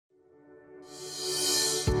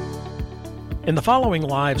In the following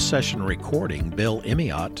live session recording, Bill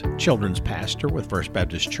Emeott, children's pastor with First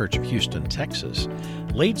Baptist Church of Houston, Texas,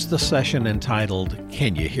 leads the session entitled,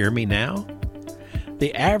 Can You Hear Me Now?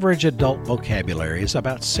 The average adult vocabulary is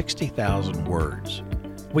about 60,000 words.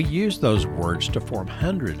 We use those words to form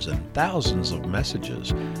hundreds and thousands of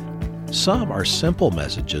messages. Some are simple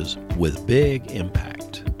messages with big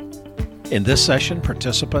impact. In this session,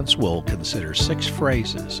 participants will consider 6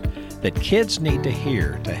 phrases that kids need to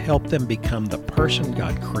hear to help them become the person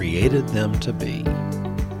God created them to be.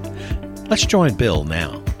 Let's join Bill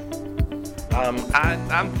now.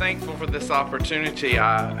 I'm thankful for this opportunity.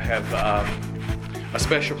 I have a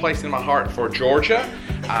special place in my heart for Georgia.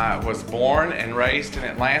 I was born and raised in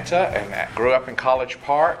Atlanta and grew up in College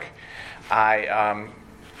Park. I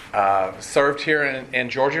served here in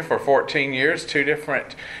Georgia for 14 years, 2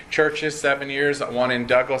 different churches, 7 years, one in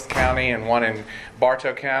Douglas County and one in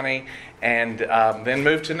Bartow County, and then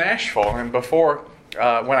moved to Nashville. And before,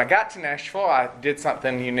 when I got to Nashville, I did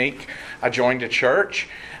something unique. I joined a church.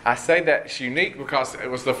 I say that's unique because it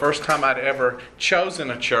was the first time I'd ever chosen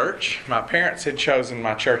a church. My parents had chosen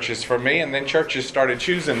my churches for me, and then churches started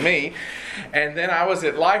choosing me. And then I was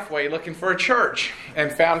at Lifeway looking for a church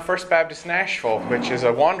and found First Baptist Nashville, which is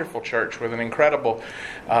a wonderful church with an incredible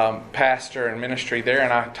pastor and ministry there.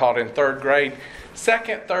 And I taught in 3rd grade,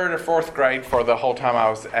 2nd, 3rd, or 4th grade for the whole time I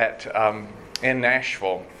was in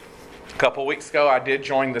Nashville. A couple weeks ago, I did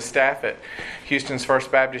join the staff at Houston's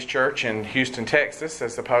First Baptist Church in Houston, Texas,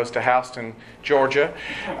 as opposed to Houston, Georgia.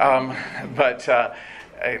 But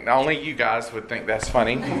only you guys would think that's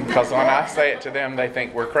funny, because when I say it to them, they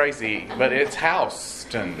think we're crazy. But it's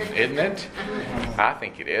Houston, isn't it? I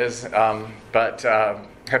think it is. But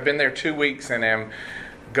have been there 2 weeks and am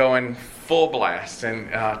going full blast and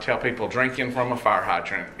tell people drinking from a fire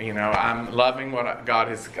hydrant. You know, I'm loving what God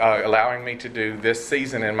is allowing me to do this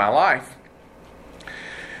season in my life.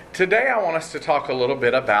 Today I want us to talk a little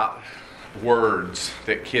bit about words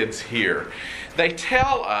that kids hear. They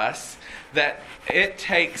tell us that it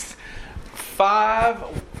takes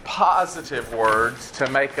 5 positive words to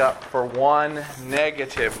make up for 1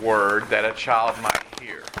 negative word that a child might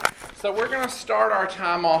hear. So we're going to start our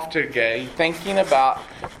time off today thinking about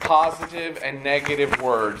positive and negative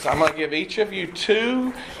words. I'm going to give each of you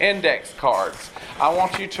 2 index cards. I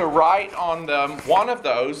want you to write on one of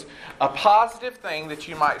those a positive thing that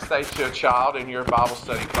you might say to a child in your Bible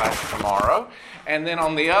study class tomorrow. And then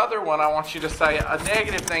on the other one, I want you to say a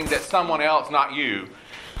negative thing that someone else, not you,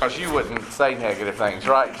 because you wouldn't say negative things,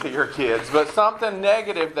 right, to your kids, but something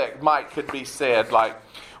negative that could be said, like,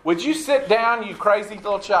 would you sit down, you crazy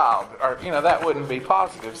little child? Or, that wouldn't be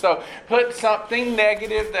positive. So put something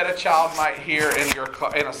negative that a child might hear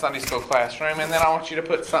in a Sunday school classroom, and then I want you to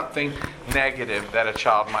put something negative that a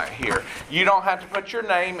child might hear. You don't have to put your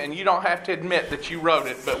name, and you don't have to admit that you wrote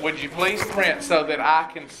it, but would you please print so that I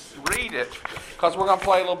can read it? Because we're going to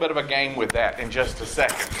play a little bit of a game with that in just a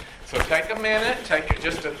second. So take a minute, take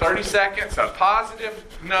just 30 seconds, a positive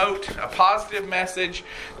note, a positive message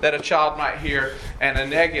that a child might hear, and a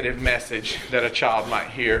negative message that a child might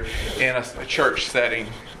hear in a church setting.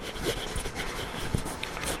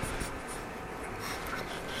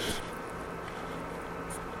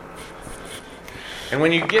 And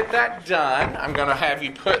when you get that done, I'm going to have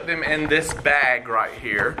you put them in this bag right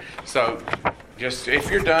here. So just if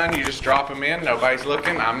you're done, you just drop them in. Nobody's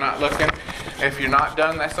looking. I'm not looking. If you're not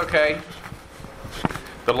done, that's okay.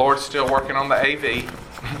 The Lord's still working on the AV,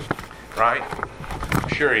 right?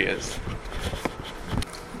 Sure He is.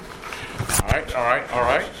 All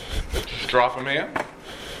right. Just drop them in.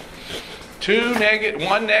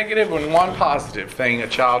 1 negative and 1 positive thing a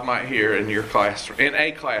child might hear in your classroom, in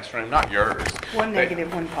a classroom, not yours. 1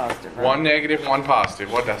 negative, 1 positive. Right? 1 negative, 1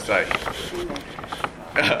 positive. What did I say?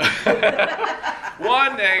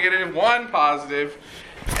 1 negative, 1 positive.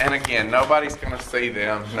 And again, nobody's going to see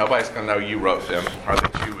them. Nobody's going to know you wrote them or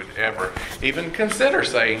that you would ever even consider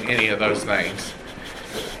saying any of those things.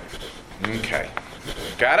 Okay.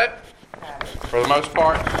 Got it? For the most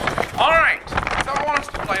part? All right. So I want us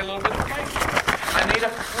to play a little bit of a game. I need a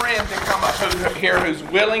friend to come up here who's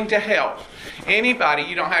willing to help. Anybody,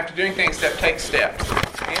 you don't have to do anything except take steps.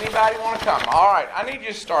 Anybody want to come? All right. I need you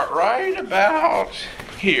to start right about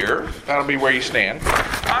here. That'll be where you stand.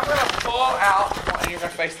 I'm going to pull out, and you're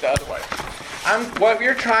going to face the other way. What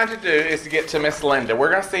you're trying to do is to get to Miss Linda.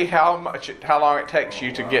 We're going to see how long it takes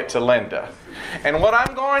you to get to Linda. And what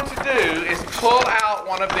I'm going to do is pull out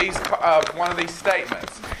one of these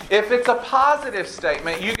statements. If it's a positive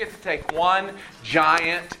statement, you get to take 1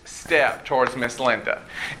 giant step towards Miss Linda.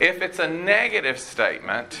 If it's a negative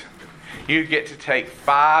statement, you get to take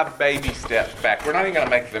 5 baby steps back. We're not even going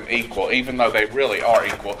to make them equal, even though they really are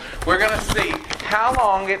equal. We're going to see how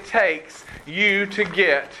long it takes you to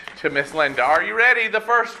get to Miss Linda. Are you ready? The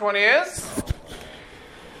first one is,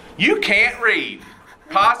 you can't read.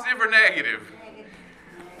 Positive or negative?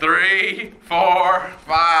 3, 4,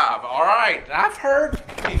 5. All right. I've heard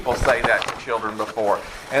people say that to children before,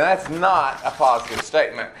 and that's not a positive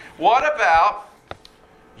statement. What about,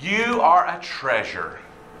 you are a treasure?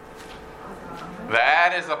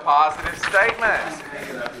 That is a positive statement.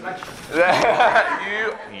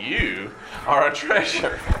 You are a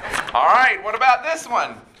treasure. All right. What about this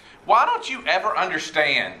one? Why don't you ever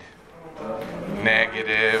understand?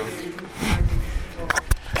 Negative.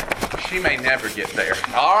 She may never get there.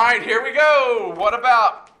 All right, here we go. What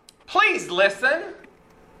about, please listen?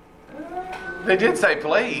 They did say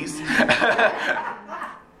please.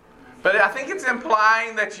 But I think it's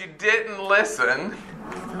implying that you didn't listen.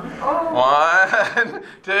 1,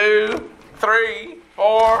 2, 3,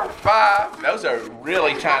 4, 5. Those are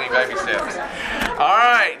really tiny baby steps. All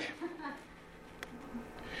right.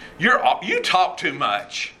 You talk too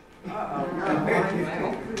much. Look,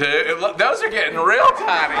 those are getting real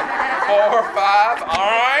tiny. 4, 5. All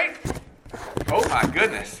right. Oh my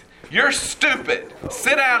goodness. You're stupid.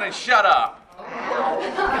 Sit down and shut up.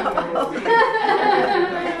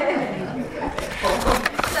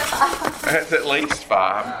 That's at least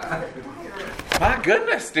 5. My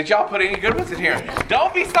goodness. Did y'all put any good ones in here?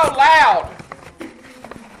 Don't be so loud.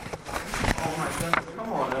 Oh my goodness.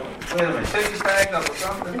 Come on. Wait a minute. Take these bags up or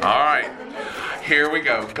something. All right. Here we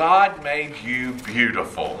go. God made you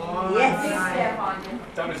beautiful. Yes.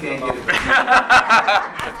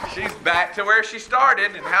 She's back to where she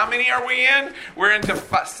started. And how many are we in? We're into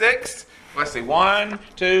 6. Let's see. 1,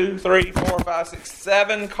 2, 3, 4, 5, 6,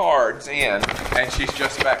 7 cards in. And she's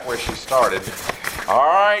just back where she started. All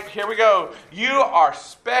right. Here we go. You are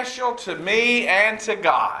special to me and to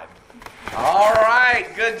God. All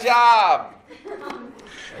right. Good job.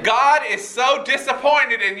 God is so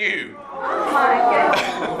disappointed in you. Oh my goodness.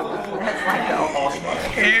 That's like the awesome.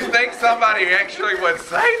 You think somebody actually would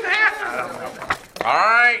say that? I don't know. All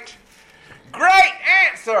right. Great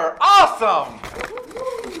answer. Awesome.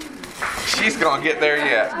 She's going to get there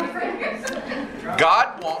yet.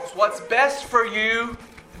 God wants what's best for you.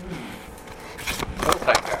 We'll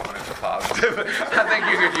take that one as a positive. I think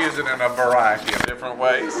you could use it in a variety of different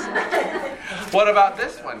ways. What about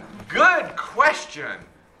this one? Good question.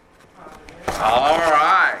 All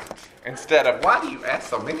right. Instead of, why do you ask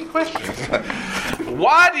so many questions?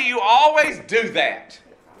 Why do you always do that?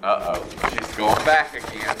 Uh-oh. She's going back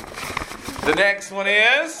again. The next one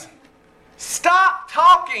is, stop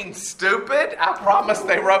talking, stupid. I promise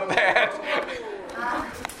they wrote that.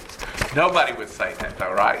 Nobody would say that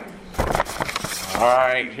though, right? All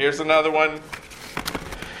right. Here's another one.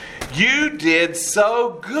 You did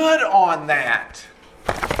so good on that.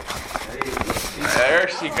 There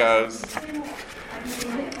she goes.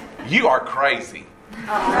 You are crazy.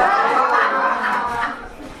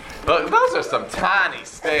 Look, those are some tiny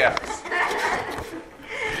steps.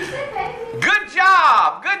 Good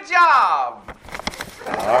job. Good job.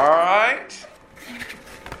 All right.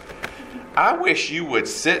 I wish you would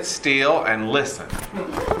sit still and listen.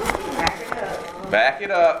 Back it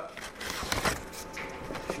up.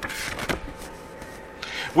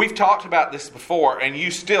 We've talked about this before, and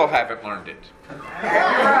you still haven't learned it. All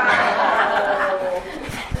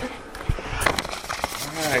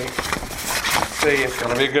right. Let's see, it's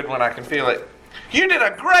going to be a good one. I can feel it. You did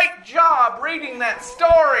a great job reading that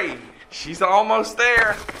story. She's almost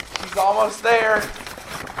there. She's almost there.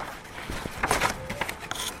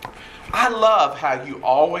 I love how you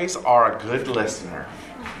always are a good listener.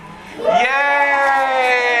 Yay!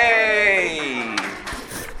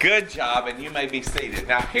 Good job, and you may be seated.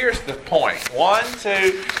 Now, here's the point. 1,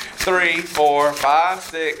 2, 3, 4, 5,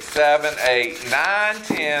 6, 7, 8, 9,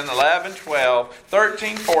 10, 11, 12,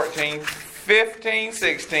 13, 14, 15,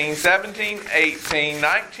 16, 17, 18,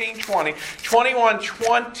 19, 20, 21,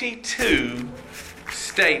 22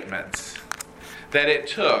 statements that it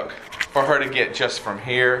took for her to get just from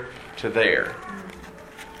here to there.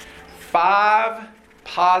 5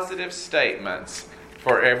 positive statements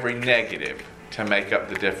for every negative to make up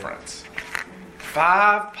the difference.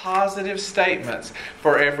 5 positive statements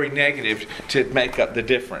for every negative to make up the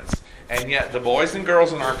difference. And yet the boys and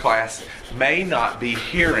girls in our class may not be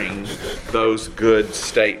hearing those good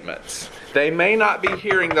statements. They may not be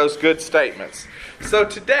hearing those good statements. So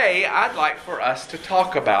today I'd like for us to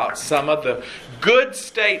talk about some of the good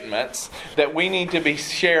statements that we need to be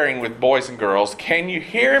sharing with boys and girls. Can you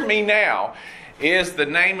hear me now? is the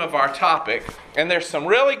name of our topic. And there's some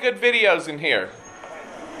really good videos in here.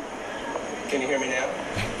 Can you hear me now?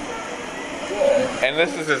 And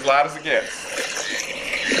this is as loud as it gets.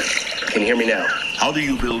 Can you hear me now? How do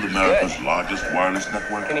you build America's largest wireless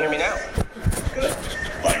network? Can you hear me now? Good.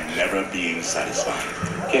 By never being satisfied.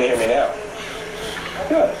 Can you hear me now?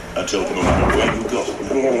 Good. Until no matter where you go,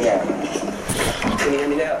 Can you hear me now? Can you hear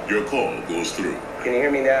me now? your call goes through. Can you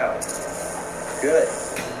hear me now? Good.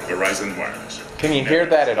 Verizon Wireless. Can you hear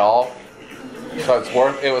that at all? So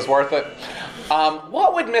it was worth it.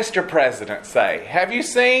 What would Mr. President say? Have you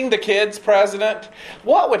seen the kid's president?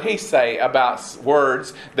 What would he say about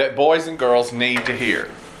words that boys and girls need to hear?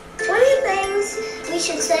 20 things we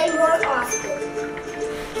should say more often.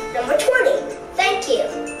 Number 20, thank you.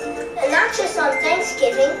 And not just on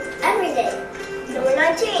Thanksgiving, every day. Number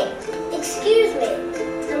 19, excuse me.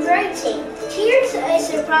 Number 18, here's a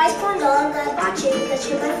surprise corn dog that I bought you because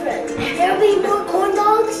you're my friend. There'll be more corn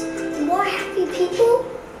dogs, more happy people.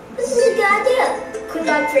 This is a good idea. Corn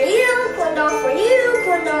dog for you, corn dog for you,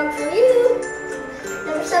 corn dog for you.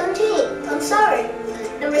 Number 17, I'm sorry.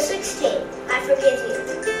 Number 16, I forgive you.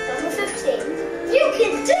 Number 15, you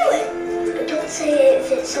can do it. But don't say it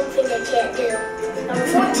if it's something they can't do. Number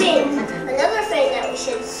 14, another thing that we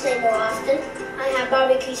should say more often. I have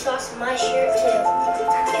barbecue sauce on my shirt too.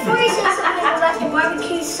 Before you say something about the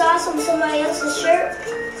barbecue sauce on somebody else's shirt,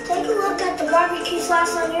 take a look at the barbecue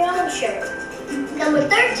sauce on your own shirt. Number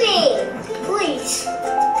 13, please.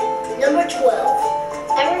 Number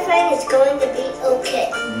 12, everything is going to be okay.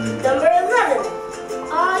 Number 11,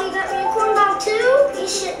 oh, you got me a corn dog too? You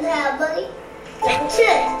shouldn't have, buddy. Number 10,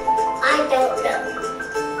 I don't know.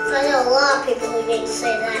 I know a lot of people who need to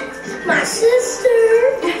say that. My sister.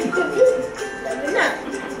 Number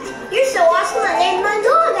 9, you're so awesome I named my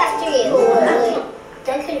dog after you. Wait,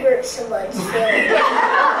 that could hurt somebody's feelings.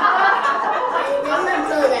 I named my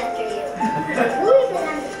boat after you. Who even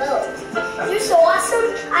has a boat? You're so awesome,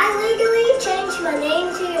 I legally changed my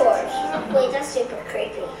name to yours. Wait, that's super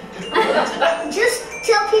creepy. Just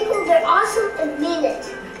tell people they're awesome and mean it.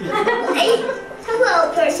 Hey,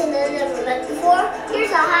 hello, person that I've never met before.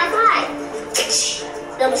 Here's a high five.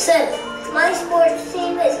 Number 7, my sports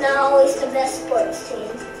team is not always the best sports team.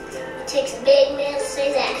 It takes a big man to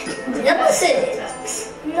say that. Number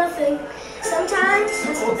 6, nothing. Sometimes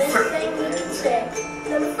that's the best thing we can say.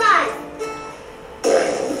 Number 5.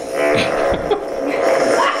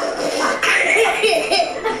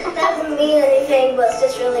 That doesn't mean anything, but it's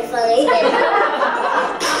just really funny.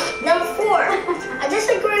 Number 4, I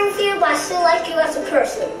disagree with you, but I still like you as a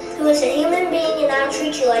person who is a human being, and I'll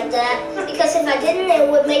treat you like that. Because if I didn't, it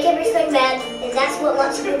would make everything bad, and that's what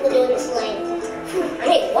lots of people do in this land. I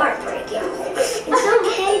need a water break, y'all. It's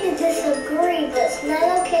okay to disagree, but it's not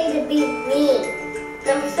okay to be mean.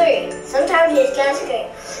 Number 3, sometimes you just gotta scream.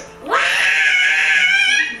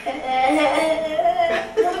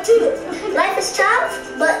 Number 2, life is tough,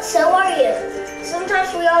 but so are you.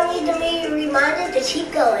 Sometimes we all need to be reminded to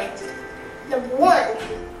keep going. Number 1,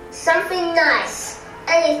 something nice,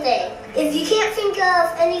 anything. If you can't think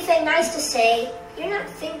of anything nice to say, you're not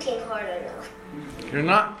thinking hard enough. You're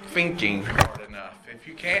not thinking hard enough. If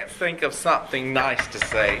you can't think of something nice to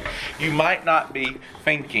say, you might not be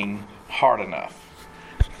thinking hard enough.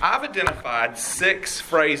 I've identified 6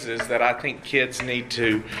 phrases that I think kids need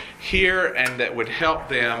to hear and that would help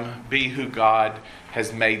them be who God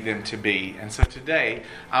has made them to be. And so today,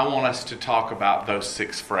 I want us to talk about those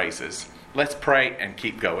 6 phrases. Let's pray and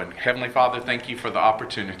keep going. Heavenly Father, thank you for the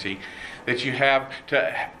opportunity that you have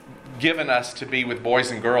given us to be with boys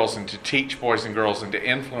and girls and to teach boys and girls and to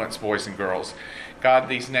influence boys and girls. God,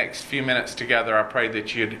 these next few minutes together, I pray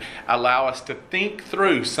that you'd allow us to think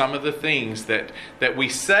through some of the things that we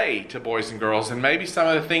say to boys and girls, and maybe some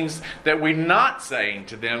of the things that we're not saying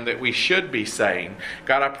to them that we should be saying.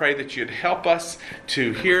 God, I pray that you'd help us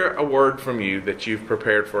to hear a word from you that you've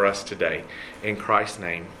prepared for us today. In Christ's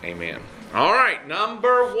name, amen. All right,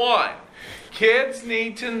 number 1. Kids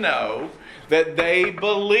need to know that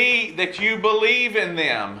you believe in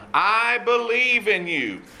them. I believe in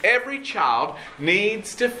you. Every child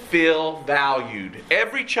needs to feel valued.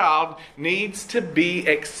 Every child needs to be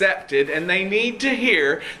accepted, and they need to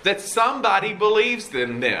hear that somebody believes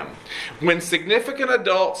in them. When significant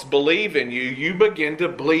adults believe in you, you begin to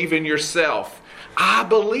believe in yourself. I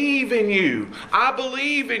believe in you. I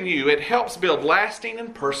believe in you. It helps build lasting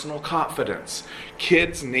and personal confidence.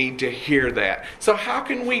 Kids need to hear that. So how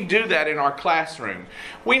can we do that in our classroom?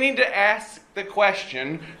 We need to ask the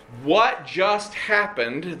question, what just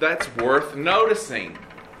happened that's worth noticing?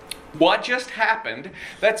 What just happened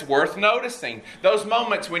that's worth noticing? Those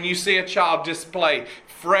moments when you see a child display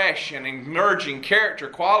fresh and emerging character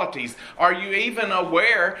qualities, are you even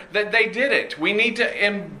aware that they did it? We need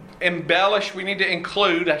to embellish, we need to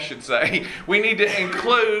include, I should say, we need to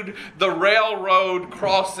include the railroad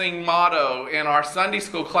crossing motto in our Sunday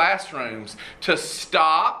school classrooms to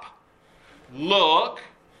stop, look,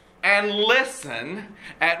 and listen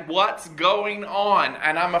at what's going on.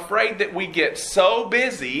 And I'm afraid that we get so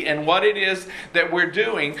busy in what it is that we're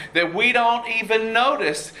doing that we don't even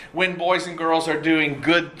notice when boys and girls are doing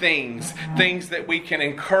good things, things that we can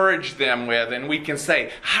encourage them with, and we can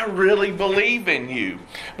say, I really believe in you.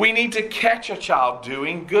 We need to catch a child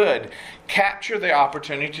doing good. Capture the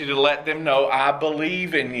opportunity to let them know, I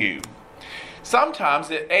believe in you.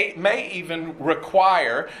 Sometimes it may even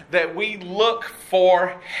require that we look for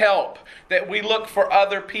help, that we look for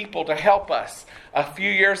other people to help us. A few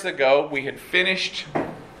years ago, we had finished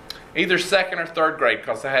either second or third grade,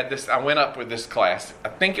 because I went up with this class. I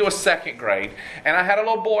think it was second grade, and I had a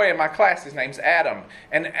little boy in my class. His name's Adam,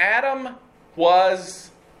 and Adam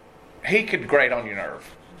he could grate on your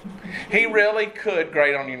nerve. He really could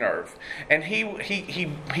grate on your nerve, and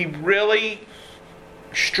he really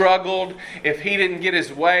struggled if he didn't get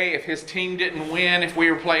his way, if his team didn't win, if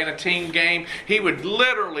we were playing a team game. He would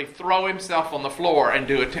literally throw himself on the floor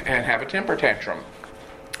and and have a temper tantrum.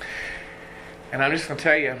 And I'm just going to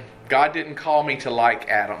tell you, God didn't call me to like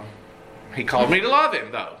Adam. He called me to love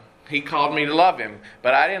him, though. He called me to love him,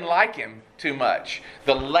 but I didn't like him too much.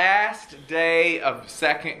 The last day of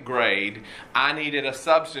second grade, I needed a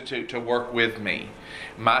substitute to work with me.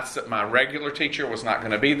 My regular teacher was not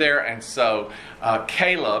going to be there, and so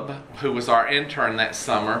Caleb, who was our intern that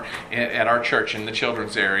summer at our church in the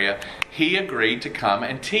children's area, he agreed to come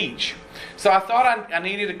and teach. So I thought I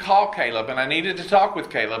needed to call Caleb, and I needed to talk with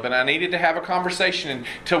Caleb, and I needed to have a conversation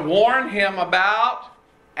to warn him about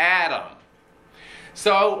Adam.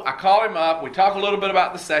 So I call him up, we talk a little bit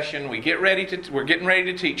about the session, we're getting ready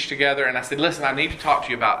to teach together, and I said, listen, I need to talk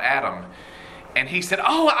to you about Adam. And he said,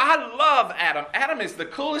 oh, I love Adam. Adam is the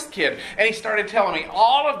coolest kid. And he started telling me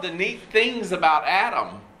all of the neat things about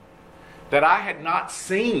Adam that I had not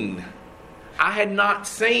seen.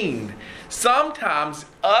 Sometimes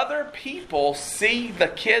other people see the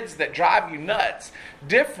kids that drive you nuts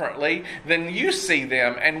differently than you see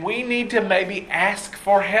them, and we need to maybe ask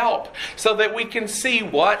for help so that we can see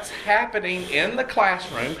what's happening in the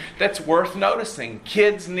classroom that's worth noticing.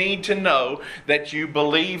 Kids need to know that you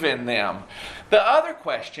believe in them. The other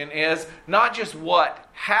question is not just what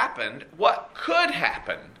happened, what could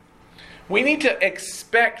happen. We need to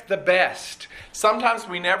expect the best. Sometimes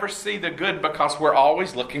we never see the good because we're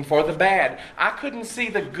always looking for the bad. I couldn't see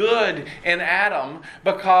the good in Adam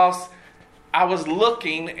because I was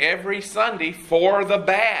looking every Sunday for the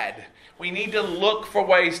bad. We need to look for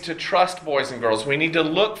ways to trust boys and girls. We need to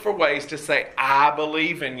look for ways to say, I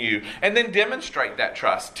believe in you. And then demonstrate that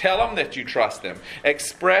trust. Tell them that you trust them.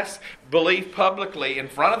 Express belief publicly in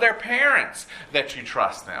front of their parents that you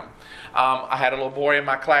trust them. I had a little boy in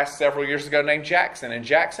my class several years ago named Jackson, and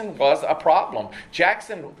Jackson was a problem.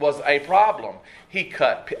 He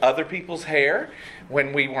cut other people's hair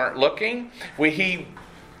when we weren't looking.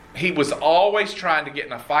 He was always trying to get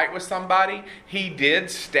in a fight with somebody. He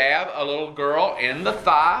did stab a little girl in the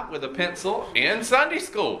thigh with a pencil in Sunday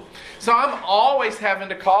school. So I'm always having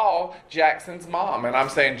to call Jackson's mom, and I'm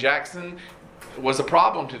saying, Jackson was a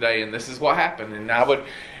problem today, and this is what happened. And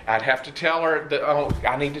I'd have to tell her that, oh,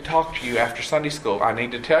 I need to talk to you after Sunday school. I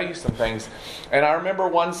need to tell you some things. And I remember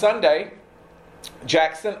one Sunday,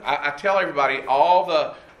 Jackson, I tell everybody all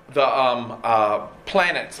the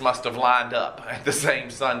planets must have lined up at the same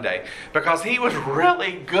Sunday because he was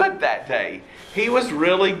really good that day.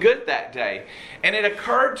 And it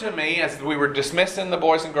occurred to me as we were dismissing the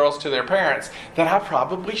boys and girls to their parents that I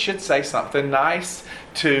probably should say something nice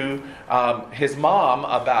to his mom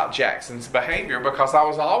about Jackson's behavior because I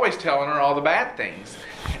was always telling her all the bad things.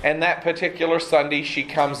 And that particular Sunday, she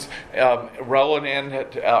comes rolling in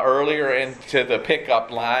earlier into the pickup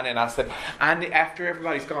line, and I said, after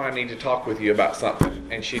everybody's gone, I need to talk with you about something.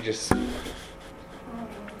 And she just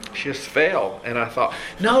fell. And I thought,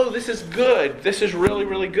 no, this is good. This is really,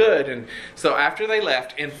 really good. And so after they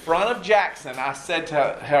left, in front of Jackson, I said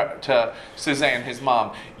to Suzanne, his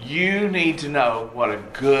mom, you need to know what a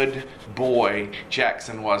good boy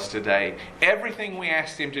Jackson was today. Everything we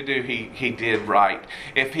asked him to do, he did right.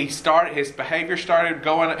 If his behavior started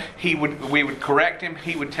going, we would correct him,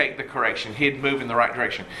 he would take the correction. He'd move in the right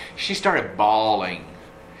direction. She started bawling.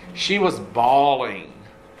 She was bawling.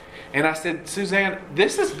 And I said, Suzanne,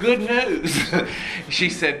 this is good news. She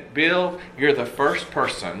said, Bill, you're the first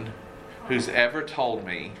person who's ever told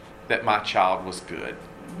me that my child was good.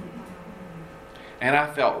 And I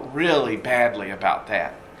felt really badly about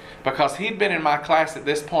that, because he'd been in my class at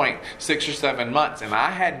this point 6 or 7 months, and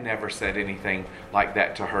I had never said anything like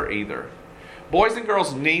that to her either. Boys and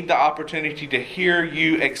girls need the opportunity to hear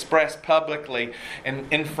you express publicly and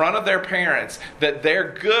in front of their parents that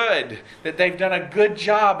they're good, that they've done a good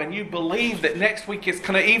job, and you believe that next week it's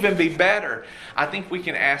going to even be better. I think we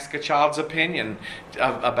can ask a child's opinion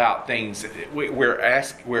about things.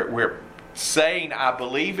 We're saying, I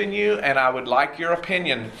believe in you and I would like your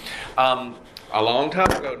opinion. A long time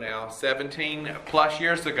ago now, 17 plus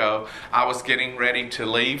years ago, I was getting ready to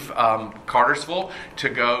leave Cartersville to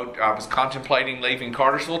go. I was contemplating leaving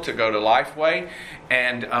Cartersville to go to Lifeway,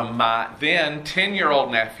 and my then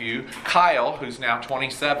 10-year-old nephew, Kyle, who's now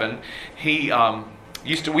 27, we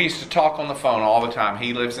used to talk on the phone all the time.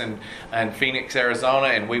 He lives in Phoenix,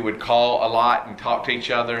 Arizona, and we would call a lot and talk to each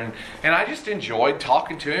other, and I just enjoyed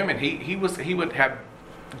talking to him, and he would have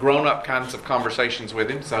grown-up kinds of conversations with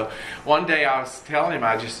him. So one day I was telling him,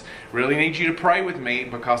 I just really need you to pray with me,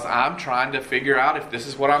 because I'm trying to figure out if this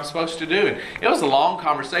is what I'm supposed to do. And it was a long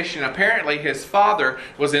conversation. Apparently his father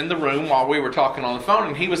was in the room while we were talking on the phone,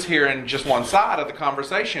 and he was hearing just one side of the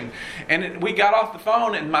conversation. And we got off the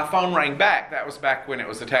phone, and my phone rang back. That was back when it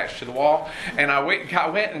was attached to the wall. And I went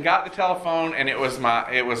and got the telephone, and it was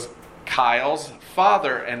Kyle's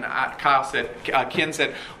father, and Ken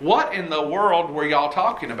said, what in the world were y'all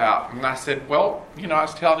talking about? And I said, well, I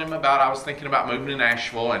was telling him I was thinking about moving to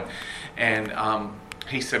Nashville, and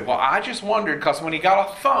he said, well, I just wondered, because when he got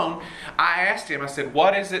off the phone, I asked him, I said,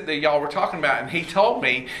 what is it that y'all were talking about? And he told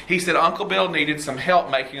me, he said, Uncle Bill needed some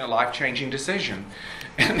help making a life-changing decision.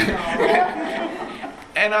 And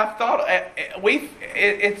I thought,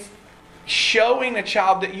 it's showing a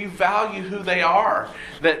child that you value who they are,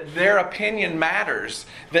 that their opinion matters,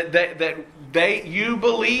 that you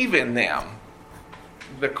believe in them.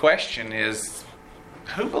 The question is,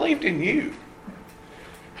 who believed in you?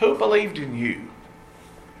 Who believed in you?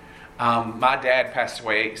 My dad passed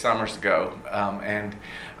away 8 summers ago, and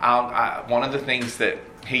one of the things that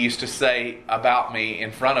he used to say about me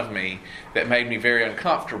in front of me that made me very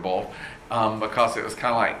uncomfortable, because it was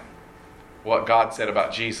kind of like what God said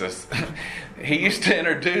about Jesus. He used to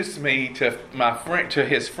introduce me to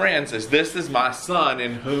his friends as, this is my son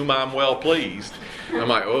in whom I'm well pleased. I'm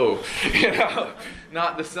like, oh,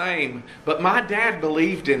 not the same. But my dad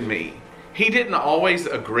believed in me. He didn't always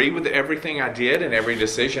agree with everything I did and every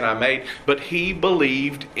decision I made, but he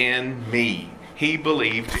believed in me. He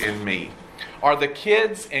believed in me. Are the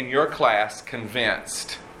kids in your class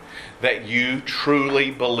convinced that you truly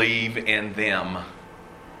believe in them?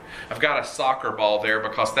 I've got a soccer ball there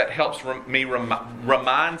because that helps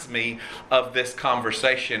reminds me of this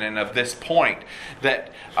conversation and of this point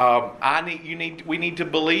that we need to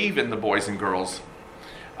believe in the boys and girls.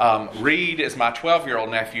 Reed is my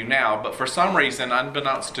 12-year-old nephew now, but for some reason,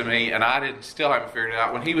 unbeknownst to me, and I still haven't figured it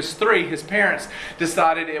out, when he was 3, his parents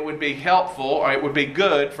decided it would be helpful, or it would be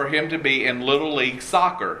good for him to be in Little League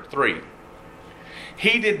Soccer 3.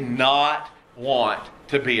 He did not want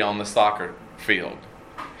to be on the soccer field.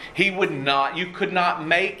 He would not. You could not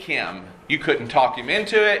make him. You couldn't talk him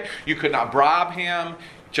into it. You could not bribe him.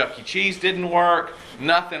 Chuck E. Cheese didn't work.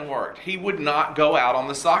 Nothing worked. He would not go out on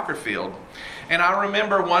the soccer field. And I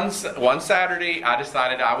remember one Saturday, I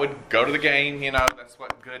decided I would go to the game. That's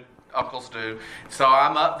what good uncles do. So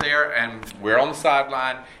I'm up there, and we're on the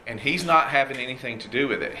sideline, and he's not having anything to do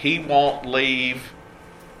with it. He won't leave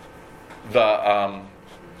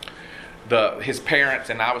his parents,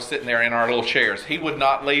 and I was sitting there in our little chairs. He would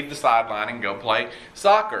not leave the sideline and go play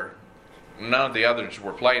soccer. None of the others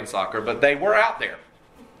were playing soccer, but they were out there.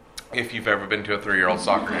 If you've ever been to a 3-year-old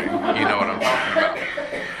soccer game, you know what I'm talking about.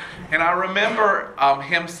 And I remember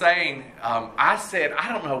him saying, I said, I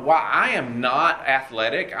don't know why, I am not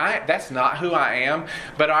athletic. That's not who I am.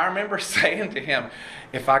 But I remember saying to him,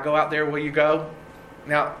 if I go out there, will you go?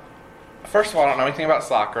 Now, first of all, I don't know anything about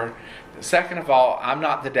soccer. Second of all, I'm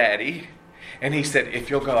not the daddy. And he said, if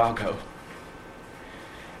you'll go, I'll go.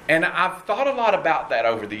 And I've thought a lot about that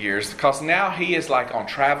over the years, because now he is like on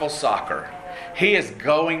travel soccer. He is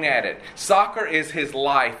going at it. Soccer is his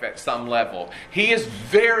life at some level. He is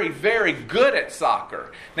very, very good at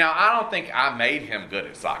soccer. Now, I don't think I made him good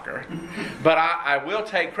at soccer, but I will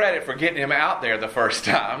take credit for getting him out there the first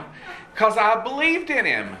time, because I believed in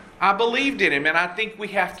him. I believed in him, and I think we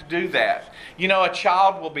have to do that. A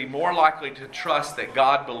child will be more likely to trust that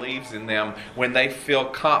God believes in them when they feel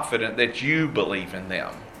confident that you believe in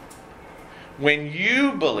them. when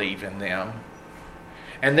you believe in them,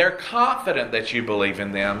 and they're confident that you believe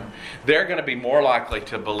in them, they're going to be more likely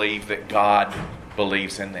to believe that God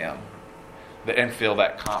believes in them and feel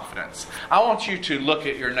that confidence. I want you to look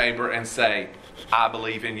at your neighbor and say, I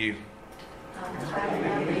believe in you.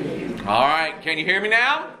 All right, can you hear me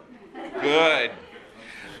now? Good.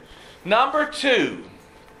 Number 2,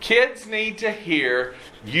 kids need to hear,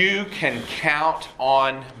 you can count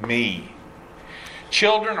on me.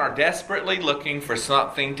 Children are desperately looking for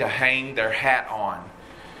something to hang their hat on.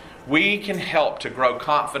 We can help to grow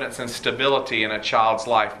confidence and stability in a child's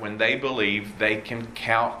life when they believe they can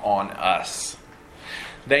count on us.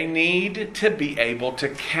 They need to be able to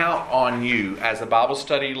count on you as a Bible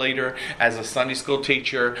study leader, as a Sunday school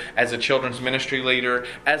teacher, as a children's ministry leader,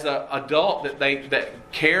 as an adult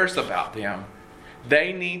that cares about them.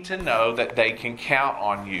 They need to know that they can count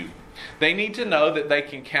on you. They need to know that they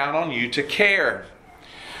can count on you to care.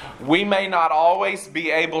 We may not always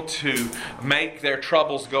be able to make their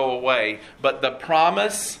troubles go away, but the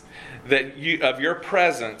promise that of your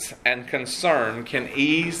presence and concern can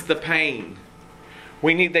ease the pain.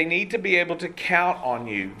 They need to be able to count on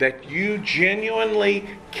you, that you genuinely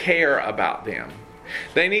care about them.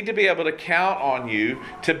 They need to be able to count on you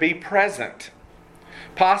to be present.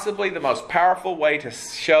 Possibly the most powerful way to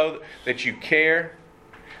show that you care,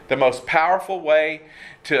 the most powerful way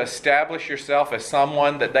to establish yourself as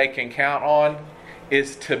someone that they can count on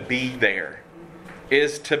is to be there.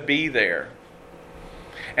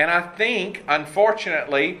 And I think,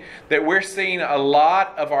 unfortunately, that we're seeing a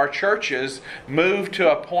lot of our churches move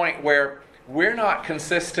to a point where we're not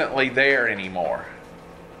consistently there anymore.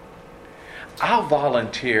 I'll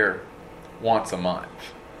volunteer once a month.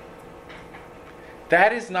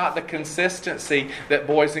 That is not the consistency that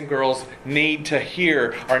boys and girls need to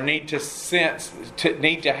hear or need to sense,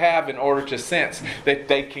 need to have in order to sense that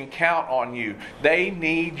they can count on you. They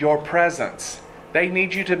need your presence. They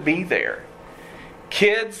need you to be there.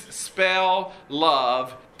 Kids spell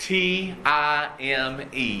love Time.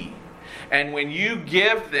 And when you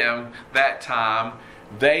give them that time,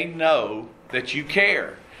 they know that you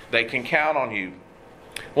care. They can count on you.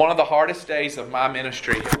 One of the hardest days of my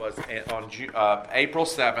ministry was on April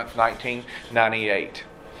 7th, 1998.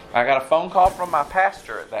 I got a phone call from my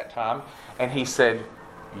pastor at that time, and he said,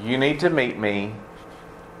 you need to meet me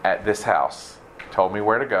at this house. Told me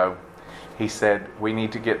where to go. He said, we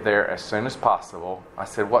need to get there as soon as possible. I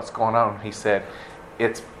said, what's going on? He said,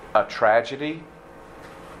 it's a tragedy,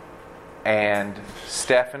 and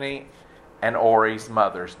Stephanie and Ori's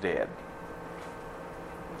mother's dead.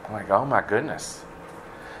 I'm like, oh my goodness.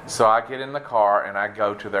 So I get in the car and I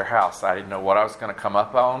go to their house. I didn't know what I was going to come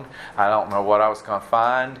up on. I don't know what I was going to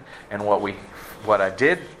find. And what I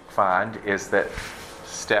did find is that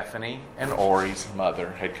Stephanie and Ori's mother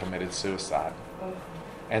had committed suicide.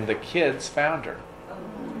 And the kids found her.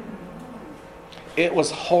 It was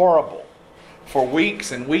horrible. For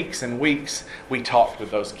weeks and weeks and weeks, we talked with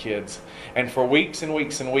those kids. And for weeks and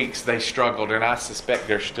weeks and weeks, they struggled. And I suspect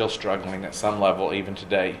they're still struggling at some level even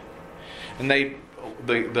today. And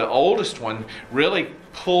the oldest one really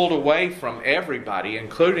pulled away from everybody,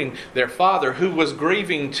 including their father, who was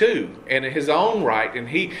grieving too in his own right. And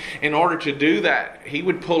in order to do that, he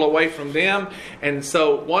would pull away from them. And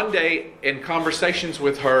so one day, in conversations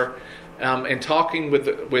with her and talking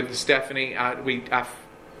with Stephanie, I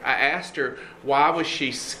asked her, why was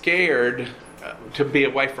she scared to be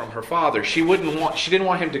away from her father? She didn't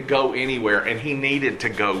want him to go anywhere, and he needed to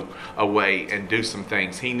go away and do some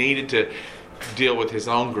things. He needed to deal with his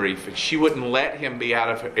own grief, and she wouldn't let him be out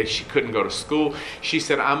of it. She couldn't go to school. She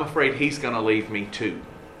said, I'm afraid he's going to leave me too.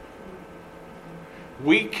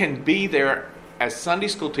 We can be there as Sunday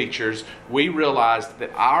school teachers. We realized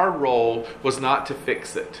that our role was not to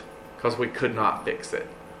fix it, because we could not fix it.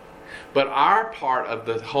 But our part of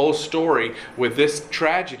the whole story with this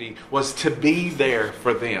tragedy was to be there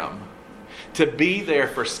for them. To be there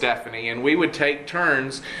for Stephanie, and we would take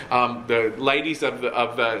turns. The ladies of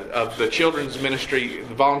the children's ministry,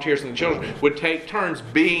 the volunteers and the children, would take turns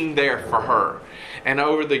being there for her. And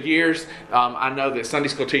over the years, I know that Sunday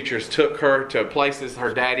school teachers took her to places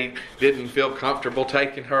her daddy didn't feel comfortable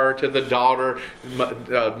taking her, to the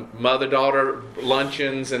mother-daughter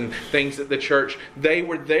luncheons and things at the church. They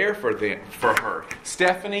were there for her.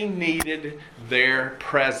 Stephanie needed their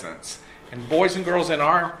presence. And boys and girls in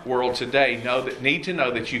our world today need to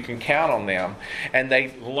know that you can count on them. And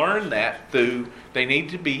they learn that they need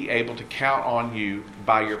to be able to count on you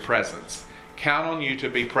by your presence. Count on you to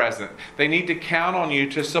be present. They need to count on you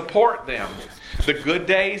to support them. The good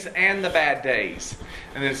days and the bad days.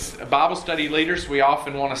 And as Bible study leaders, we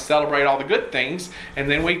often want to celebrate all the good things, and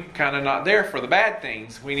then we kind of not there for the bad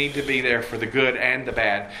things. We need to be there for the good and the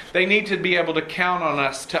bad. They need to be able to count on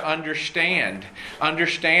us to understand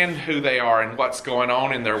who they are and what's going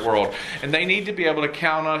on in their world. And they need to be able to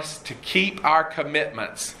count on us to keep our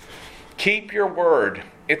commitments. Keep your word.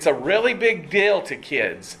 It's a really big deal to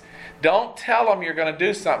kids. Don't tell them you're going to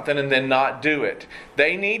do something and then not do it.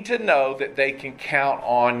 They need to know that they can count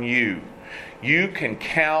on you. You can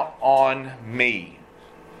count on me.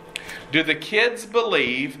 Do the kids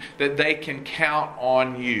believe that they can count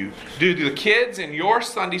on you? Do the kids in your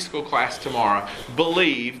Sunday school class tomorrow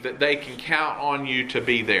believe that they can count on you to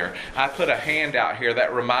be there? I put a hand out here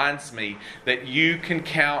that reminds me that you can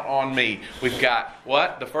count on me. We've got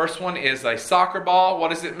what? The first one is a soccer ball. What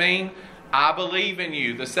does it mean? I believe in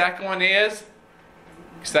you. The second one is,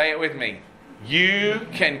 say it with me, you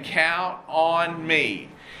can count on me.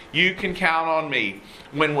 You can count on me.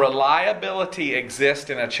 When reliability exists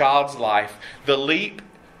in a child's life, the leap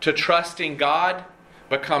to trusting God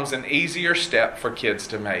becomes an easier step for kids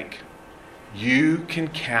to make. You can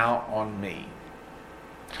count on me.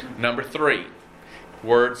 Number 3,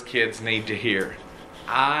 words kids need to hear.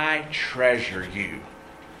 I treasure you.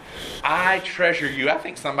 I treasure you. I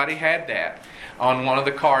think somebody had that on one of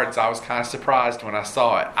the cards. I was kind of surprised when I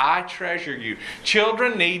saw it. I treasure you.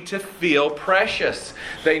 Children need to feel precious.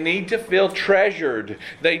 They need to feel treasured.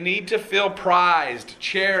 They need to feel prized,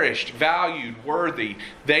 cherished, valued, worthy.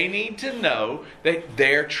 They need to know that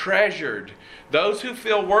they're treasured. Those who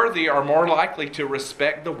feel worthy are more likely to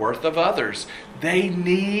respect the worth of others. They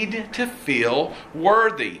need to feel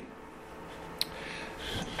worthy.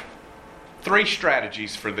 3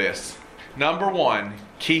 strategies for this. Number 1,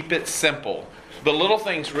 keep it simple. The little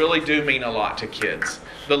things really do mean a lot to kids.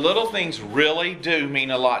 The little things really do mean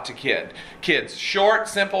a lot to kids. Short,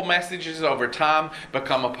 simple messages over time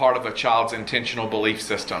become a part of a child's intentional belief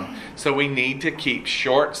system. So we need to keep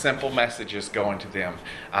short, simple messages going to them.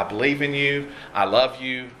 I believe in you. I love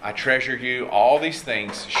you. I treasure you. All these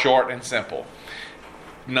things, short and simple.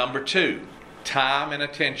 Number 2, time and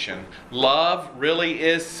attention. Love really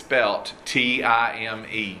is spelt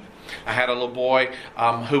T-I-M-E. I had a little boy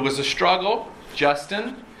who was a struggle,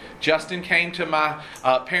 Justin. Justin came to my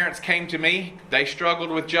parents came to me. They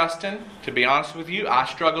struggled with Justin. To be honest with you, I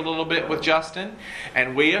struggled a little bit with Justin.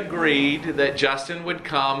 And we agreed that Justin would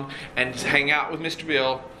come and hang out with Mr.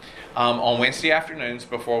 Bill on Wednesday afternoons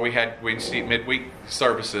before we had Wednesday midweek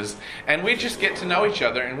services. And we'd just get to know each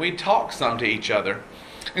other and we'd talk some to each other.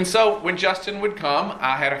 And so when Justin would come,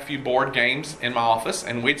 I had a few board games in my office,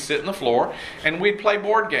 and we'd sit on the floor and we'd play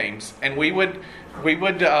board games, and we would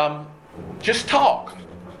just talk.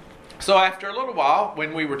 So after a little while,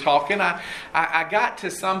 when we were talking, I got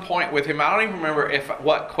to some point with him. I don't even remember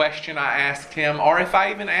what question I asked him or if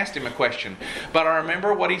I even asked him a question, but I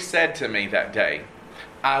remember what he said to me that day.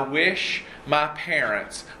 I wish my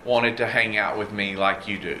parents wanted to hang out with me like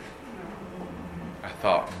you do. I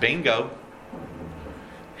thought, bingo.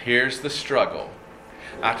 Here's the struggle.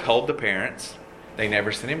 I told the parents. They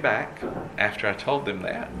never sent him back after I told them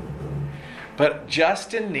that. But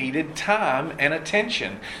Justin needed time and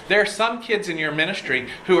attention. There are some kids in your ministry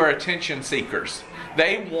who are attention seekers.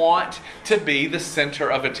 They want to be the center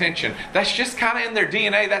of attention. That's just kind of in their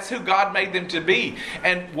DNA. That's who God made them to be.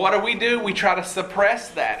 And what do? We try to suppress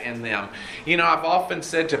that in them. You know, I've often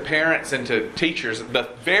said to parents and to teachers, the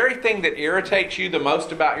very thing that irritates you the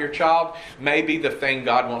most about your child may be the thing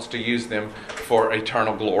God wants to use them for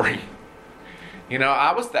eternal glory. You know,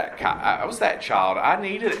 I was that child. I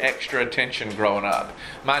needed extra attention growing up.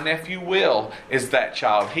 My nephew Will is that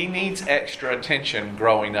child. He needs extra attention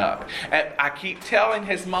growing up. And I keep telling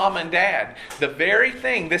his mom and dad,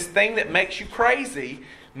 this thing that makes you crazy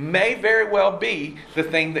may very well be the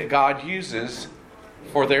thing that God uses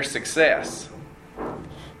for their success.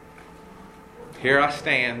 Here I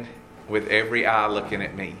stand with every eye looking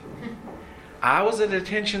at me. I was an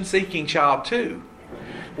attention-seeking child too.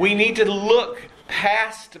 We need to look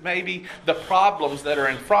past maybe the problems that are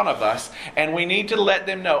in front of us, and we need to let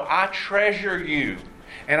them know, I treasure you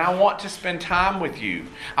and I want to spend time with you.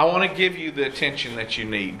 I want to give you the attention that you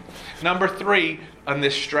need. Number 3 on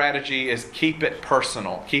this strategy is keep it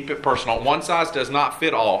personal. Keep it personal. One size does not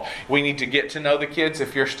fit all. We need to get to know the kids.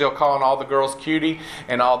 If you're still calling all the girls cutie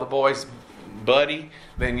and all the boys buddy,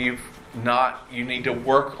 then you need to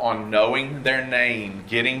work on knowing their name,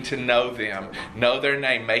 getting to know them, know their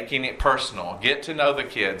name, making it personal. Get to know the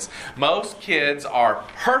kids. Most kids are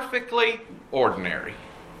perfectly ordinary.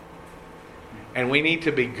 And we need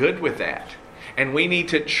to be good with that. And we need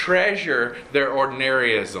to treasure their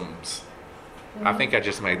ordinaryisms. I think I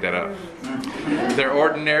just made that up. Their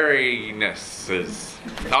ordinarynesses.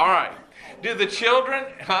 All right. Do the children,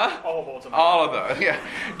 all of them. Yeah.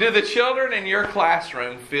 Do the children in your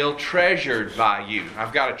classroom feel treasured by you?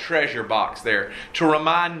 I've got a treasure box there to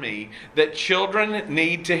remind me that children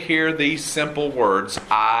need to hear these simple words,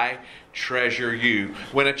 I treasure you.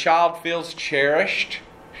 When a child feels cherished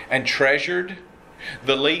and treasured,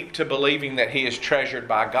 the leap to believing that he is treasured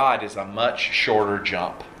by God is a much shorter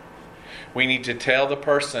jump. We need to tell the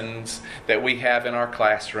persons that we have in our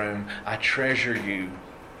classroom, I treasure you.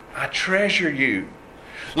 I treasure you.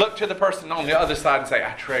 Look to the person on the other side and say,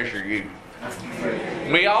 I treasure you.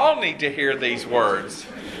 We all need to hear these words.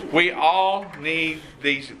 We all need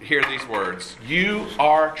hear these words. You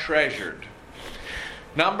are treasured.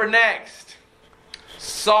 Number next.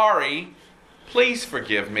 Sorry, please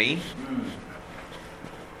forgive me.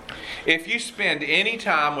 If you spend any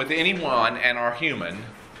time with anyone and are human,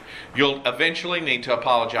 you'll eventually need to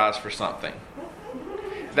apologize for something.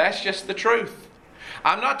 That's just the truth.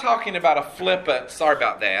 I'm not talking about a flippant, sorry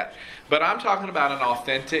about that, but I'm talking about an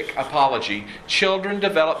authentic apology. Children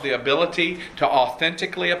develop the ability to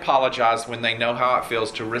authentically apologize when they know how it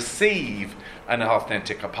feels to receive an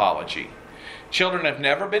authentic apology. Children have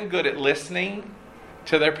never been good at listening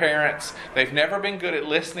to their parents. They've never been good at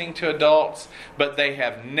listening to adults, but they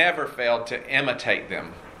have never failed to imitate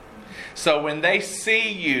them. So when they see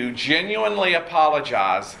you genuinely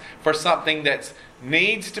apologize for something that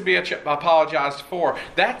needs to be apologized for,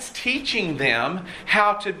 that's teaching them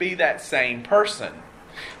how to be that same person.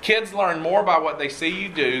 Kids learn more by what they see you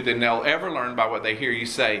do than they'll ever learn by what they hear you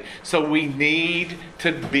say. So we need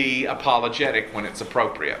to be apologetic when it's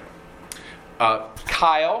appropriate.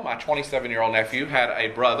 Kyle, my 27-year-old nephew, had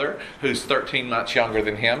a brother who's 13 months younger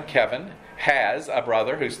than him. Kevin has a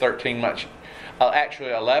brother who's 11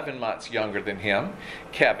 months younger than him,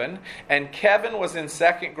 Kevin. And Kevin was in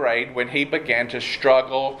second grade when he began to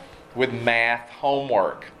struggle with math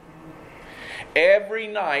homework. Every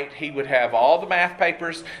night he would have all the math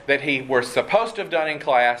papers that he were supposed to have done in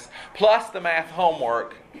class, plus the math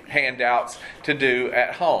homework handouts to do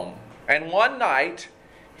at home. And one night,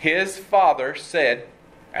 his father said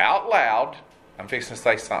out loud, I'm fixing to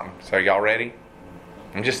say something, so are y'all ready?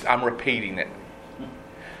 I'm repeating it.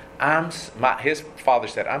 His father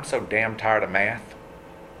said, I'm so damn tired of math.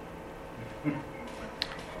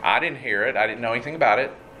 I didn't hear it. I didn't know anything about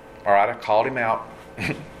it. Or I'd have called him out.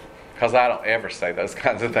 Because I don't ever say those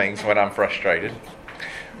kinds of things when I'm frustrated.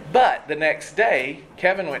 But the next day,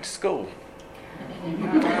 Kevin went to school.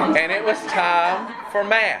 And it was time for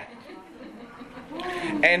math.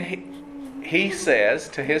 And he says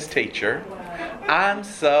to his teacher, I'm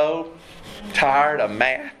so tired of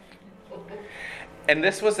math. And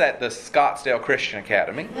this was at the Scottsdale Christian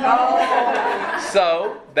Academy.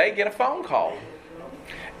 So they get a phone call.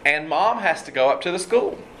 And mom has to go up to the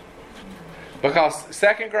school. Because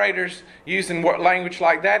second graders using language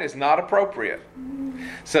like that is not appropriate.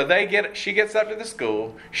 So she gets up to the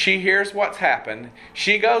school. She hears what's happened.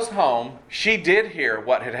 She goes home. She did hear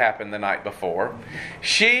what had happened the night before.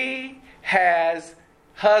 She has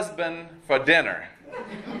husband for dinner.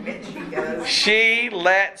 She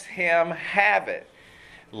lets him have it.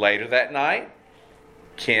 Later that night,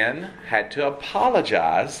 Ken had to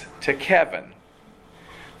apologize to Kevin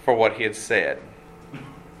for what he had said.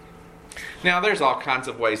 Now, there's all kinds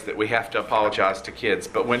of ways that we have to apologize to kids,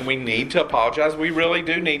 but when we need to apologize, we really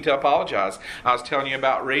do need to apologize. I was telling you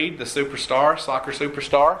about Reed, the superstar, soccer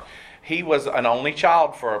superstar. He was an only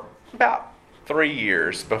child for about 3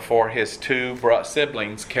 years before his two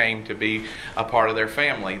siblings came to be a part of their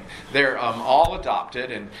family. They're all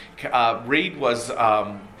adopted, and Reed was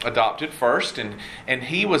adopted first, and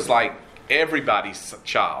he was like everybody's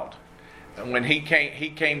child. When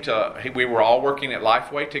we were all working at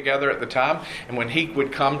Lifeway together at the time, and when he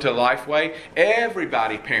would come to Lifeway,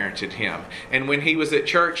 everybody parented him. And when he was at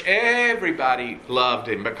church, everybody loved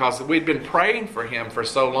him because we'd been praying for him for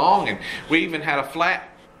so long, and we even had a flat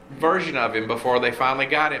version of him before they finally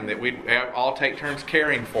got him that we'd all take turns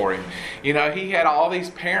caring for him. You know, he had all these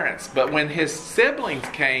parents, but when his siblings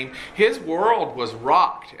came, his world was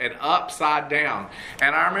rocked and upside down.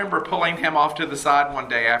 And I remember pulling him off to the side one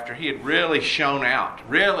day after he had really shown out.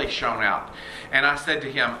 And I said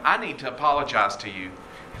to him, I need to apologize to you.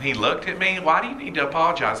 And he looked at me, why do you need to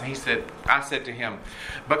apologize? And I said to him,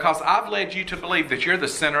 because I've led you to believe that you're the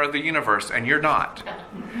center of the universe, and you're not.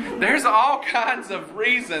 There's all kinds of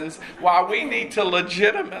reasons why we need to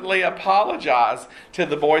legitimately apologize to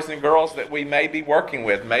the boys and girls that we may be working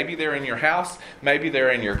with. Maybe they're in your house, maybe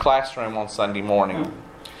they're in your classroom on Sunday morning.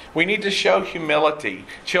 We need to show humility.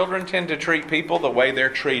 Children tend to treat people the way they're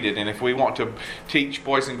treated. And if we want to teach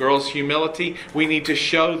boys and girls humility, we need to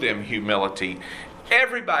show them humility.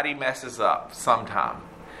 Everybody messes up sometime.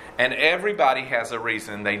 And everybody has a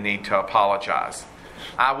reason they need to apologize.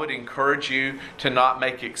 I would encourage you to not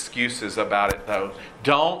make excuses about it, though.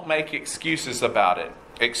 Don't make excuses about it.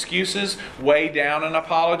 Excuses weigh down an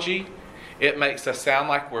apology. It makes us sound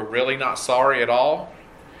like we're really not sorry at all.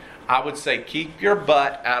 I would say keep your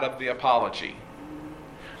butt out of the apology.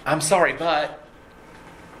 I'm sorry, but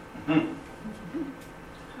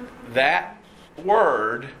that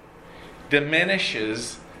word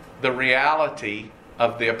diminishes the reality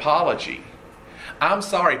of the apology. I'm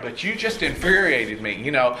sorry, but you just infuriated me.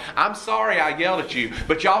 You know, I'm sorry I yelled at you,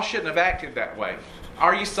 but y'all shouldn't have acted that way.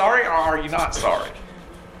 Are you sorry or are you not sorry?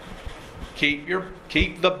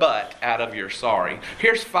 Keep the butt out of your sorry.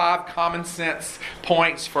 Here's 5 common sense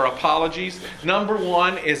points for apologies. Number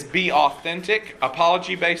 1 is be authentic.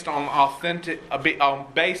 Apology based on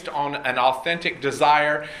an authentic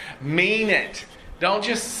desire. Mean it. Don't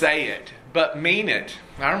just say it, but mean it.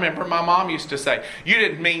 I remember my mom used to say, "You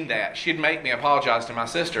didn't mean that." She'd make me apologize to my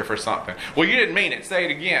sister for something. "Well, you didn't mean it. Say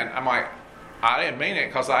it again." I'm like, "I didn't mean it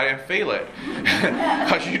because I didn't feel it.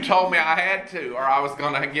 Because you told me I had to, or I was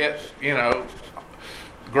going to get,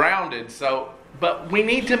 grounded." But we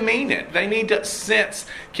need to mean it. They need to sense.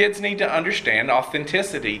 Kids need to understand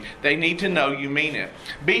authenticity. They need to know you mean it.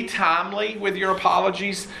 Be timely with your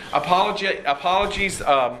apologies. Apologies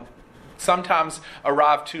sometimes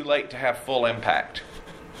arrive too late to have full impact.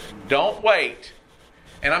 Don't wait.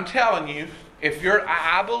 And I'm telling you,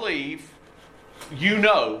 I believe you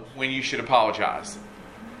know when you should apologize.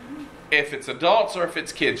 If it's adults or if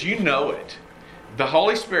it's kids, you know it. The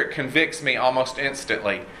Holy Spirit convicts me almost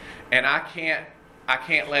instantly, and I can't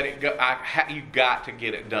let it go. You've got to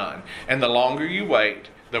get it done. And the longer you wait,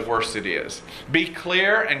 the worse it is. Be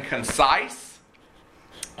clear and concise.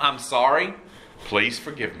 I'm sorry. Please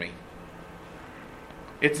forgive me.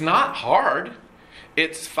 It's not hard.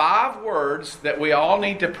 It's 5 words that we all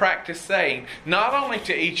need to practice saying, not only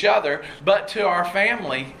to each other, but to our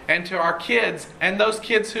family and to our kids and those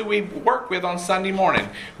kids who we work with on Sunday morning.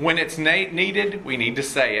 When it's needed, we need to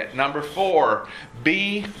say it. Number 4,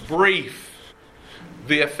 be brief.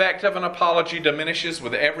 The effect of an apology diminishes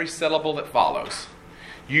with every syllable that follows.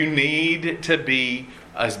 You need to be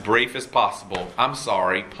as brief as possible. I'm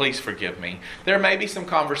sorry. Please forgive me. There may be some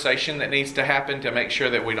conversation that needs to happen to make sure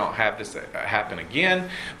that we don't have this happen again.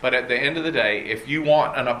 But at the end of the day, if you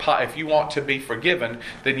want to be forgiven,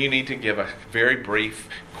 then you need to give a very brief,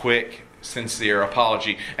 quick, sincere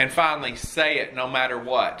apology. And finally, say it no matter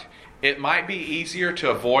what. It might be easier to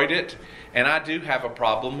avoid it, and I do have a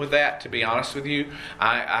problem with that, to be honest with you.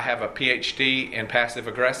 I have a PhD in passive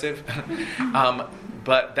aggressive,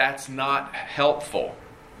 but that's not helpful.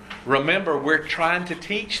 Remember, we're trying to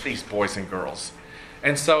teach these boys and girls.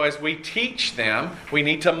 And so as we teach them, we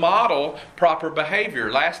need to model proper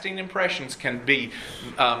behavior. Lasting impressions can be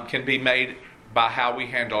made by how we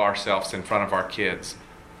handle ourselves in front of our kids.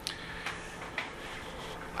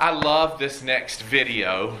 I love this next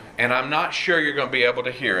video, and I'm not sure you're going to be able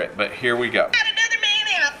to hear it, but here we go. Got another man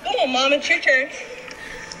out. Go on, Mom, it's your turn.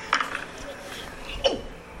 Oh,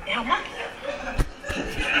 now, Mom.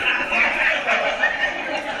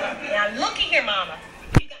 Now, looky here, Mama.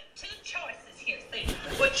 You got 2 choices here. See,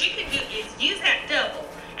 what you can do is use that double,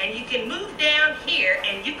 and you can move down here,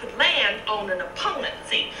 and you could land on an opponent.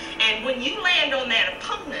 See, and when you land on that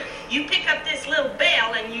opponent, you pick up this little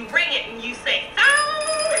bell, and you ring it, and you say, "Sorry."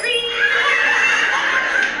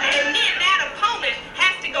 And then that opponent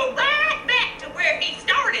has to go right back to where he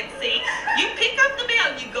started. See, you pick up the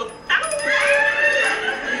bell, you go, "Sorry."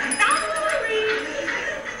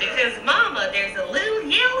 Because, Mama, there's a little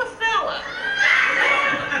yellow fella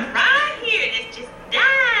right here that's just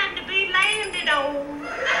dying to be landed on.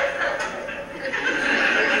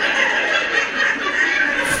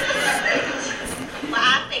 Well,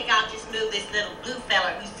 I think I'll just move this little blue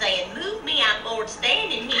fella who's saying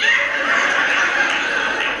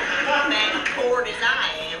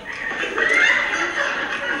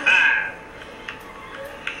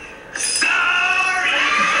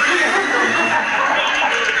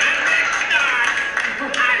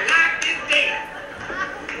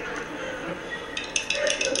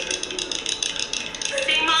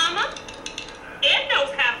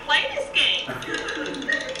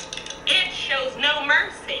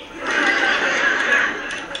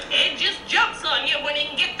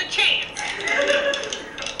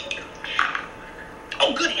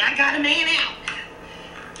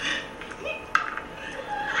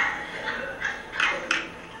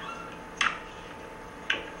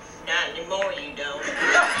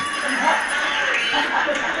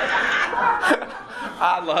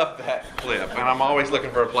I love that clip, and I'm always looking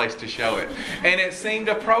for a place to show it. And it seemed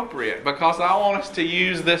appropriate because I want us to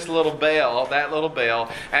use this little bell, that little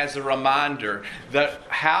bell, as a reminder that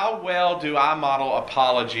how well do I model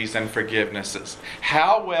apologies and forgivenesses?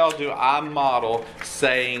 How well do I model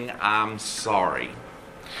saying I'm sorry?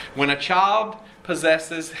 When a child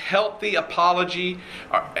possesses healthy apology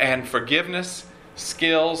and forgiveness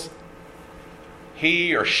skills,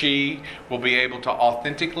 he or she will be able to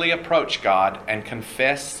authentically approach God and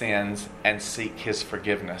confess sins and seek His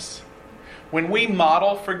forgiveness. When we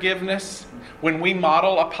model forgiveness, when we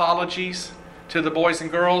model apologies to the boys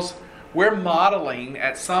and girls, we're modeling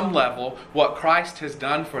at some level what Christ has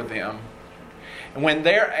done for them. And when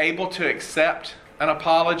they're able to accept an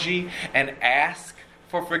apology and ask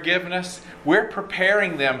for forgiveness, we're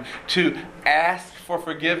preparing them to ask for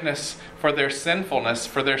forgiveness for their sinfulness,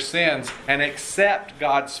 for their sins, and accept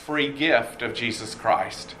God's free gift of Jesus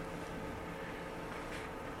Christ.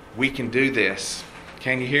 We can do this.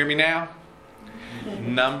 Can you hear me now?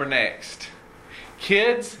 Number next.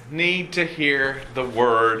 Kids need to hear the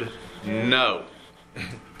word no.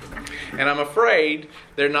 And I'm afraid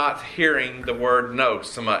they're not hearing the word no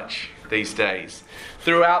so much these days.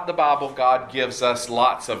 Throughout the Bible, God gives us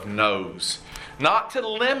lots of no's. Not to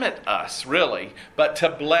limit us, really, but to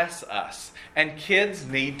bless us. And kids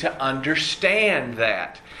need to understand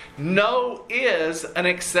that. No is an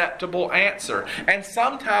acceptable answer. And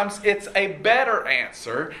sometimes it's a better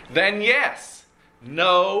answer than yes.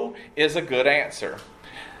 No is a good answer.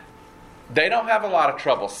 They don't have a lot of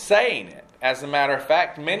trouble saying it. As a matter of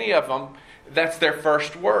fact, many of them, that's their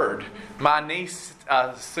first word. My niece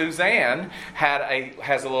Suzanne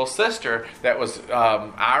has a little sister that was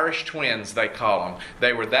Irish twins, they call them.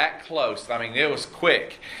 They were that close. I mean, it was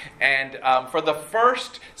quick. And for the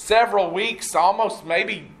first several weeks, almost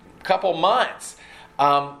maybe a couple months,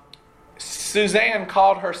 Suzanne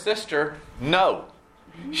called her sister No.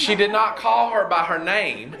 She did not call her by her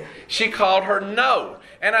name. She called her No.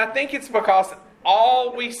 And I think it's because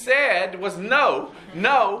all we said was no,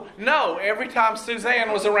 no, no. Every time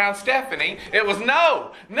Suzanne was around Stephanie, it was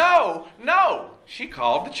no, no, no. She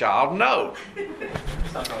called the child No. I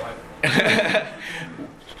got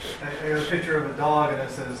a picture of a dog and it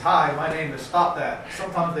says, "Hi, my name is Stop That.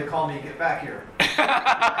 Sometimes they call me Get Back Here."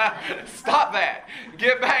 Stop that.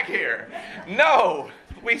 Get back here. No.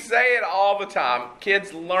 We say it all the time.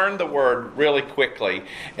 Kids learn the word really quickly.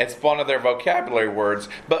 It's one of their vocabulary words.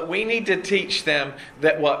 But we need to teach them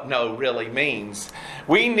that what no really means.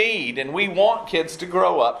 We need and we want kids to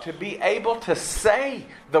grow up to be able to say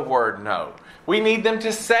the word no. We need them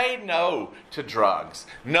to say no to drugs,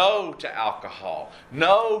 no to alcohol,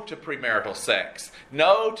 no to premarital sex,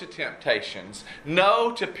 no to temptations,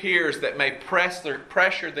 no to peers that may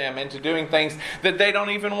pressure them into doing things that they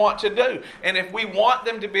don't even want to do. And if we want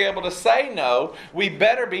them to be able to say no, we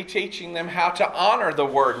better be teaching them how to honor the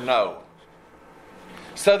word no,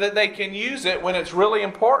 so that they can use it when it's really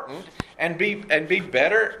important and be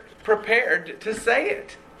better prepared to say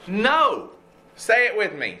it. No. Say it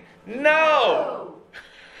with me. No!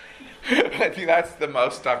 I think that's the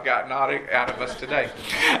most I've gotten out of us today.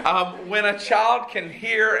 When a child can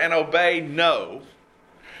hear and obey no,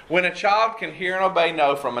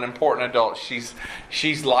 from an important adult,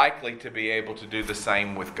 she's likely to be able to do the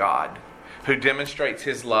same with God, who demonstrates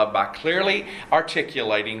His love by clearly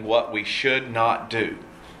articulating what we should not do.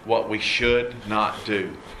 What we should not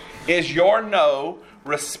do. Is your no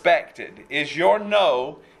respected? Is your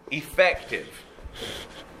no effective?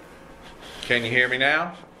 Can you hear me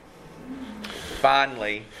now?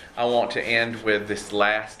 Finally, I want to end with this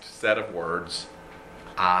last set of words.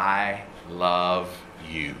 I love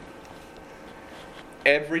you.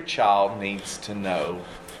 Every child needs to know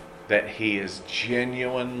that he is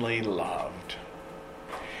genuinely loved.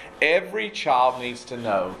 Every child needs to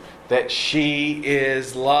know that she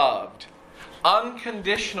is loved.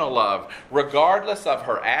 Unconditional love, regardless of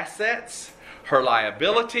her assets, her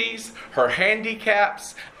liabilities, her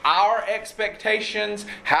handicaps, our expectations,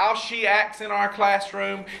 how she acts in our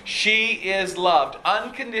classroom. She is loved.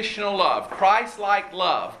 Unconditional love. Christ-like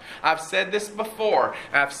love. I've said this before.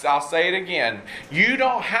 I'll say it again. You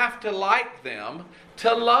don't have to like them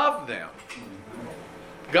to love them.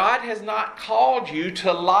 God has not called you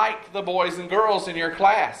to like the boys and girls in your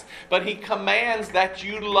class, but He commands that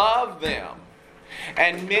you love them.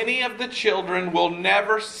 And many of the children will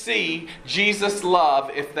never see Jesus'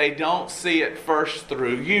 love if they don't see it first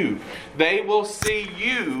through you. They will see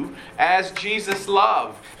you as Jesus'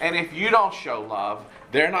 love. And if you don't show love,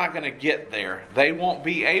 they're not going to get there. They won't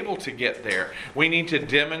be able to get there. We need to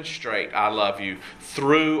demonstrate I love you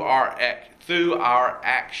through our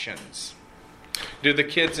actions. Do the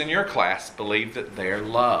kids in your class believe that they're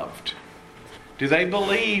loved? Do they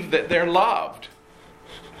believe that they're loved?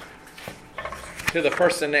 To the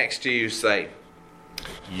person next to you, say,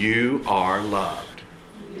 you are loved.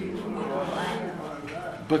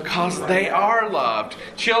 Because they are loved.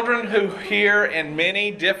 Children who hear in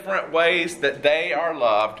many different ways that they are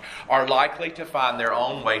loved are likely to find their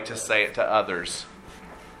own way to say it to others.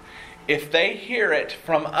 If they hear it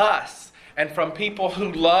from us and from people who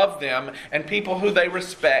love them and people who they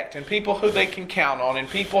respect and people who they can count on and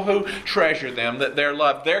people who treasure them, that they're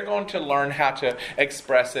loved, they're going to learn how to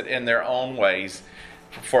express it in their own ways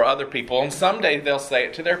for other people. And someday they'll say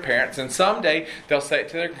it to their parents, and someday they'll say it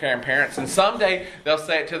to their grandparents, and someday they'll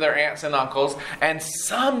say it to their aunts and uncles, and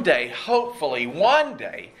someday, hopefully one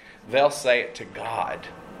day, they'll say it to God,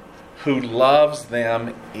 who loves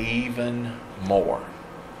them even more.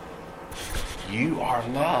 You are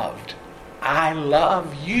loved. I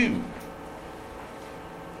love you.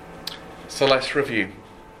 So let's review.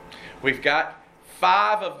 We've got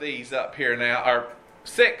 5 of these up here now, or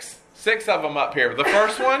 6 of them up here. The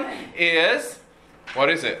first one is, what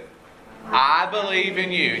is it? I believe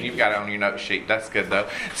in you. And you've got it on your note sheet. That's good though.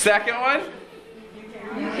 Second one,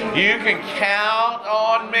 you can count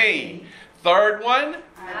on me. Third one,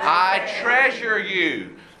 I treasure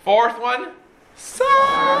you. Fourth one,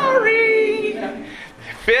 sorry.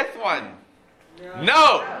 Fifth one,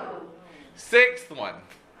 no. Sixth one,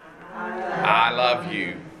 I love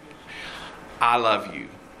you. I love you.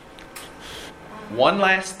 One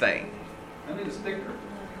last thing. I need a sticker.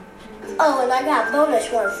 Oh, and I got a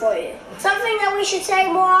bonus one for you. Something that we should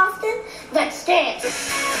say more often? Let's dance.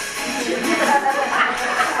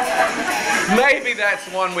 Maybe that's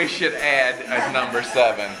one we should add as number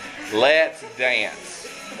 7. Let's dance.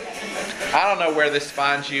 I don't know where this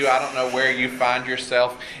finds you. I don't know where you find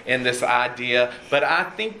yourself in this idea. But I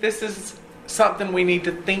think this is something we need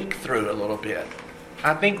to think through a little bit.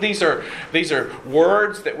 I think these are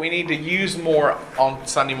words that we need to use more on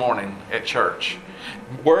Sunday morning at church.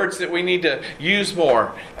 Words that we need to use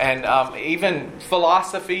more, and even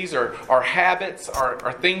philosophies or habits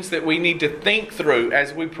are things that we need to think through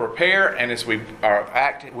as we prepare and as we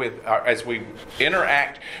as we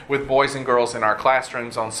interact with boys and girls in our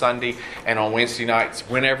classrooms on Sunday and on Wednesday nights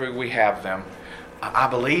whenever we have them. I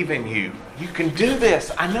believe in you. You can do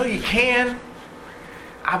this. I know you can.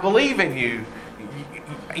 I believe in you.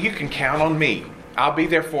 You can count on me. I'll be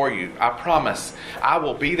there for you. I promise. I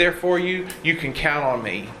will be there for you. You can count on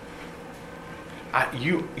me.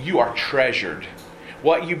 You are treasured.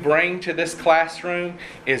 What you bring to this classroom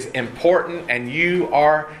is important, and you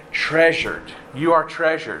are treasured. You are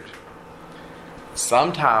treasured.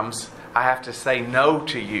 Sometimes I have to say no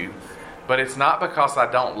to you, but it's not because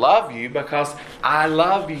I don't love you, because I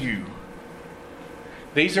love you.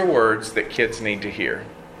 These are words that kids need to hear.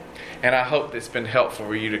 And I hope it's been helpful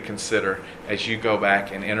for you to consider as you go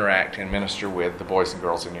back and interact and minister with the boys and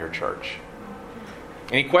girls in your church.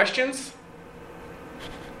 Any questions?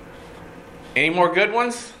 Any more good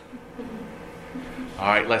ones? All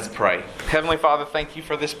right, let's pray. Heavenly Father, thank you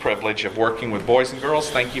for this privilege of working with boys and girls.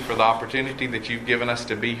 Thank you for the opportunity that you've given us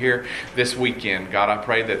to be here this weekend. God, I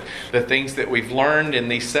pray that the things that we've learned in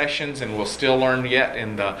these sessions, and we'll still learn yet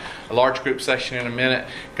in the large group session in a minute,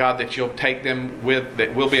 God, that you'll take them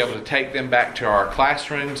that we'll be able to take them back to our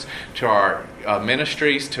classrooms, to our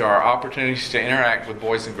ministries, to our opportunities to interact with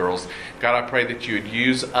boys and girls. God, I pray that you would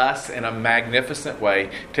use us in a magnificent way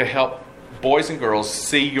to help boys and girls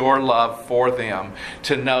see your love for them,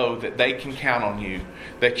 to know that they can count on you,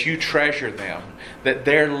 that you treasure them, that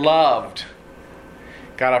they're loved.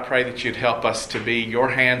 God, I pray that you'd help us to be your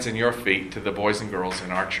hands and your feet to the boys and girls in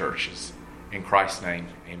our churches. In Christ's name,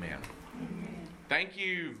 amen. Thank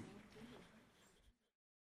you.